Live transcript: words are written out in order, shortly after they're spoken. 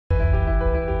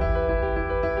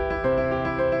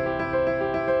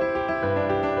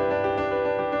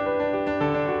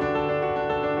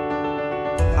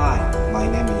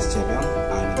is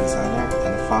Jeabyun. I'm a designer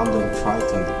and founder of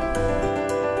Triton.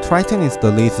 Triton is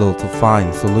the easy to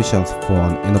find solutions for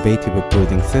an innovative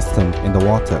breathing system in the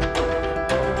water.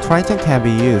 Triton can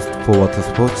be used for water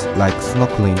sports like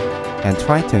snorkeling, and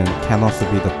Triton can also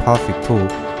be the perfect tool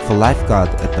for lifeguard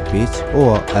at the beach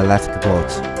or electric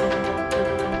boats.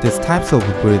 These types of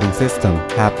breathing system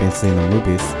have been seen in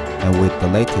movies, and with the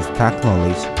latest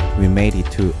technology, we made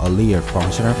it to a real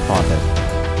functional product.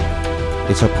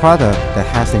 It's a product that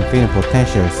has infinite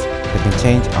potentials that can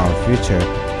change our future,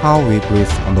 how we breathe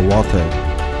underwater.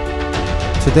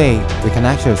 Today, we can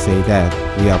actually say that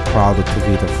we are proud to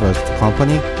be the first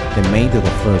company that made the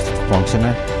first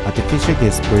functional artificial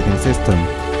gas breathing system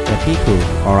that people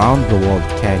around the world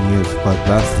can use for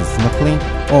advanced snorkeling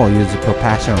or use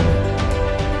professionally.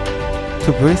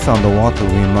 To breathe underwater,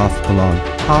 we must learn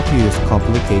how to use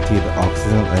complicated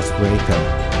oxygen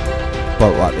respirator.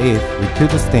 But what if we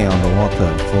could stay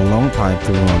underwater for a long time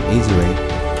to run easily?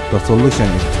 The solution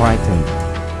is Triton.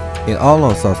 It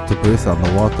allows us to breathe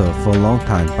underwater for a long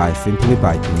time by simply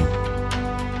biting.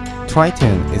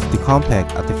 Triton is the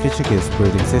compact artificial gas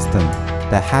breathing system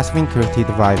that has been created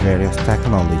by various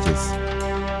technologies.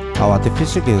 Our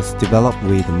artificial gas developed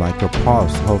with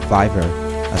microporeuse whole fiber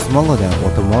are smaller than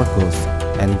water molecules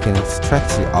and can extract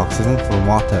the oxygen from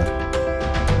water.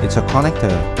 It's a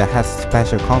connector that has a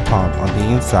special compound on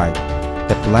the inside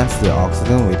that blends the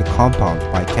oxygen with the compound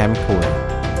by chemical way.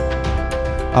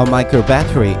 Our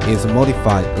microbattery is a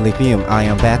modified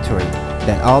lithium-ion battery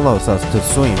that allows us to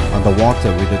swim underwater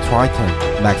with the Triton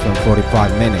maximum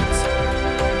 45 minutes.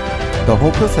 The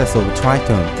whole process of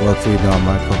Triton works with a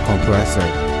microcompressor.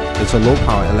 It's a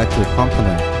low-power electric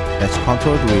component that's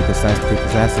controlled with the sensitive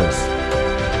sensors.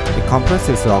 It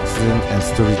compresses the oxygen and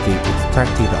stores the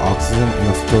extracted oxygen in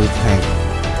a storage tank.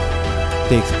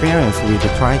 The experience with the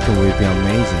Triton will be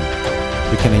amazing.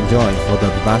 You can enjoy for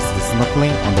the advanced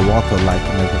snorkeling underwater like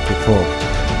never before.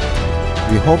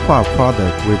 We hope our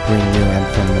product will bring new and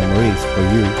fun memories for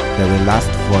you that will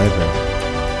last forever.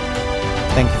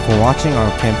 Thank you for watching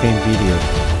our campaign video.